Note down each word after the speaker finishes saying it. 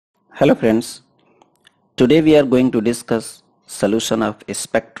Hello friends, today we are going to discuss solution of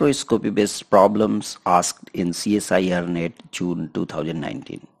spectroscopy based problems asked in CSIR-NET June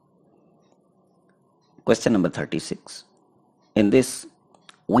 2019. Question number 36. In this,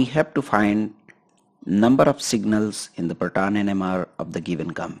 we have to find number of signals in the proton NMR of the given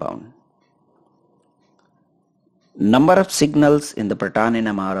compound. Number of signals in the proton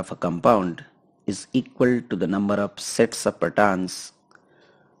NMR of a compound is equal to the number of sets of protons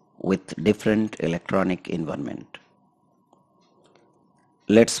with different electronic environment.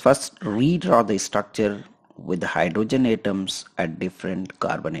 Let's first redraw the structure with the hydrogen atoms at different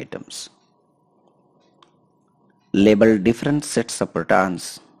carbon atoms. Label different sets of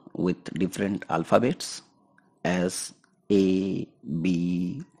protons with different alphabets as A,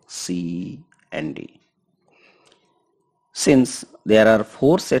 B, C, and D. Since there are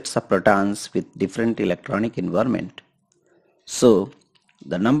 4 sets of protons with different electronic environment, so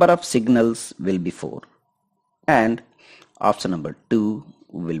the number of signals will be 4 and option number 2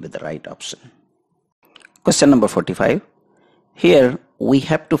 will be the right option. Question number 45. Here we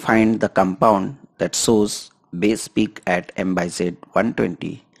have to find the compound that shows base peak at M/Z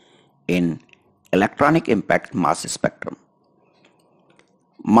 120 in electronic impact mass spectrum.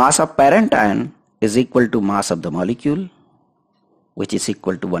 Mass of parent ion is equal to mass of the molecule, which is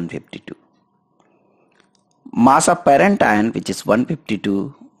equal to 152. Mass of parent ion, which is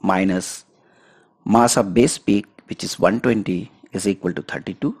 152, minus mass of base peak, which is 120, is equal to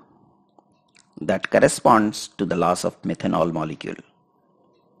 32. That corresponds to the loss of methanol molecule.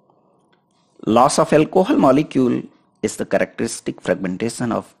 Loss of alcohol molecule is the characteristic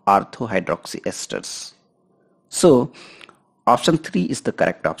fragmentation of orthohydroxy esters. So option 3 is the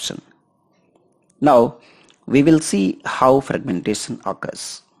correct option. Now we will see how fragmentation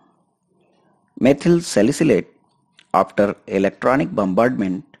occurs. Methyl salicylate after electronic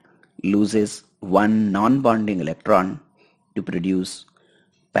bombardment loses one non-bonding electron to produce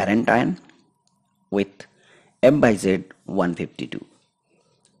parent ion with M/Z 152.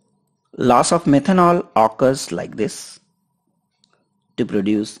 Loss of methanol occurs like this to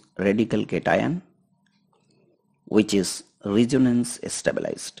produce radical cation, which is resonance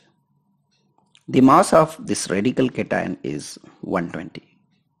stabilized. The mass of this radical cation is 120.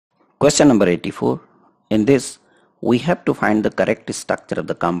 Question number 84. In this, we have to find the correct structure of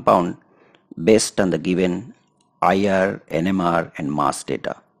the compound based on the given IR, NMR and mass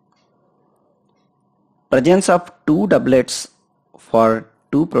data. Presence of 2 doublets for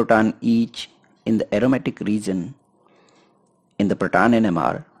 2 proton each in the aromatic region in the proton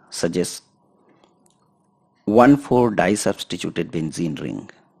NMR suggests 1,4 disubstituted benzene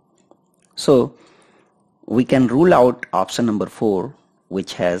ring. So we can rule out option number 4,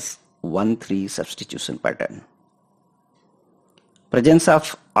 which has 1,3 substitution pattern. Presence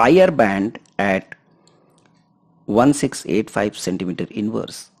of IR band at 1685 centimeter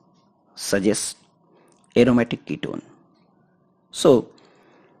inverse suggests aromatic ketone. So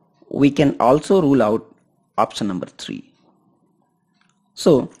we can also rule out option number 3.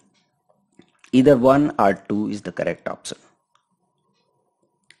 So either 1 or 2 is the correct option.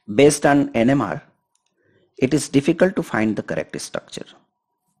 Based on NMR, it is difficult to find the correct structure.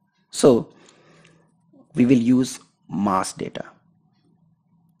 So we will use mass data.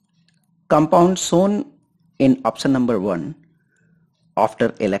 Compound shown in option number 1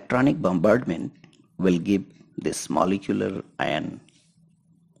 after electronic bombardment will give this molecular ion.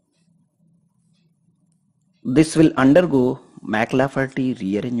 This will undergo McLafferty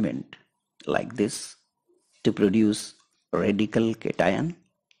rearrangement like this to produce radical cation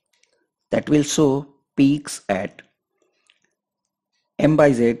that will show peaks at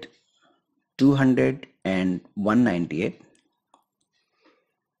M/Z 200 and 198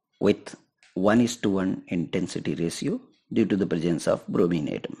 with 1:1 intensity ratio due to the presence of bromine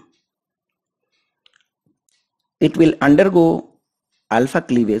atom. It will undergo alpha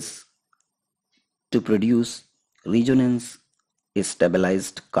cleavage to produce resonance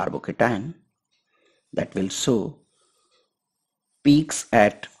stabilized carbocation that will show peaks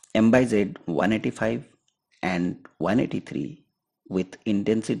at M/Z 185 and 183 with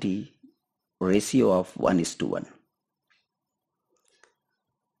intensity ratio of 1:1.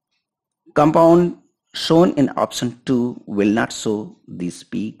 Compound shown in option 2 will not show these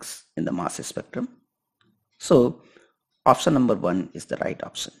peaks in the mass spectrum. So option number 1 is the right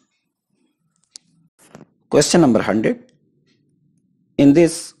option. Question number 100. In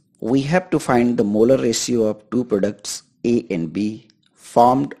this, we have to find the molar ratio of 2 products A and B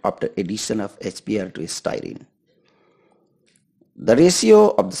formed after addition of HBr to styrene. The ratio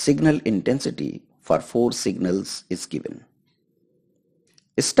of the signal intensity for 4 signals is given.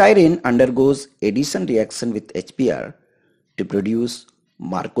 Styrene undergoes addition reaction with HBr to produce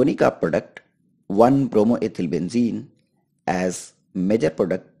Marconi product 1-bromoethylbenzene as major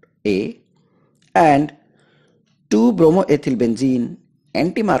product A and 2-bromoethylbenzene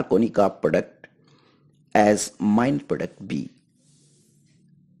anti-Marconi product as minor product B.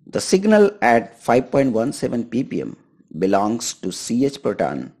 The signal at 5.17 ppm belongs to CH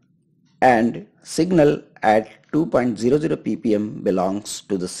proton and signal at 2.00 ppm belongs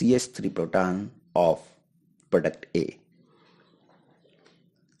to the CH3 proton of product A.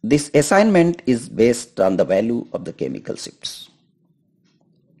 This assignment is based on the value of the chemical shifts.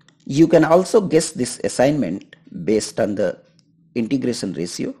 You can also guess this assignment based on the integration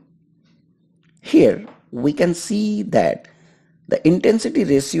ratio. Here we can see that the intensity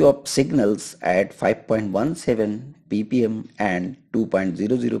ratio of signals at 5.17 ppm and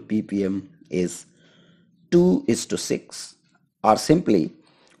 2.00 ppm is 2:6 or simply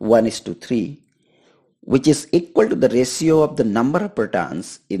 1:3, which is equal to the ratio of the number of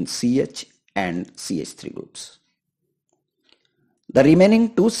protons in CH and CH3 groups. The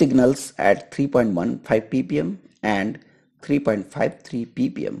remaining two signals at 3.15 ppm and 3.53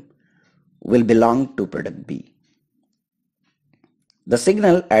 ppm will belong to product B. The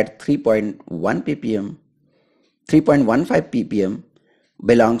signal at 3.15 ppm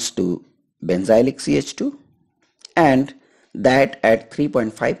belongs to benzylic CH2 and that at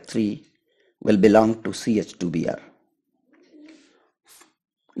 3.53 will belong to CH2Br.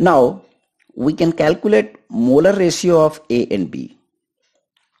 Now we can calculate molar ratio of A and B.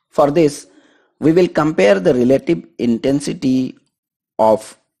 For this, we will compare the relative intensity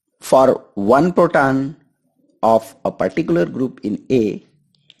for one proton of a particular group in A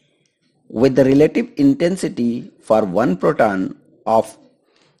with the relative intensity for one proton of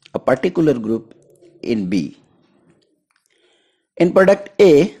a particular group in B. In product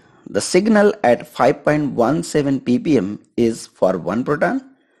A, the signal at 5.17 ppm is for one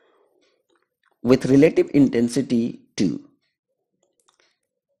proton with relative intensity 2.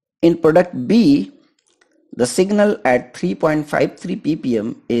 In product B, the signal at 3.53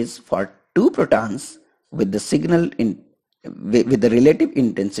 ppm is for two protons with the relative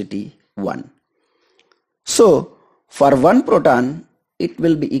intensity 1. So for one proton it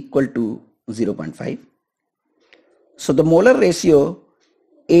will be equal to 0.5. So the molar ratio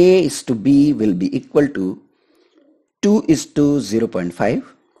A:B will be equal to 2:0.5.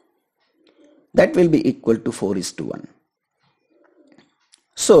 That will be equal to 4:1.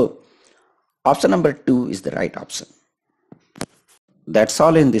 So option number 2 is the right option. That's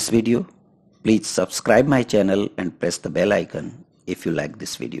all in this video. Please subscribe my channel and press the bell icon if you like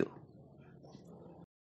this video.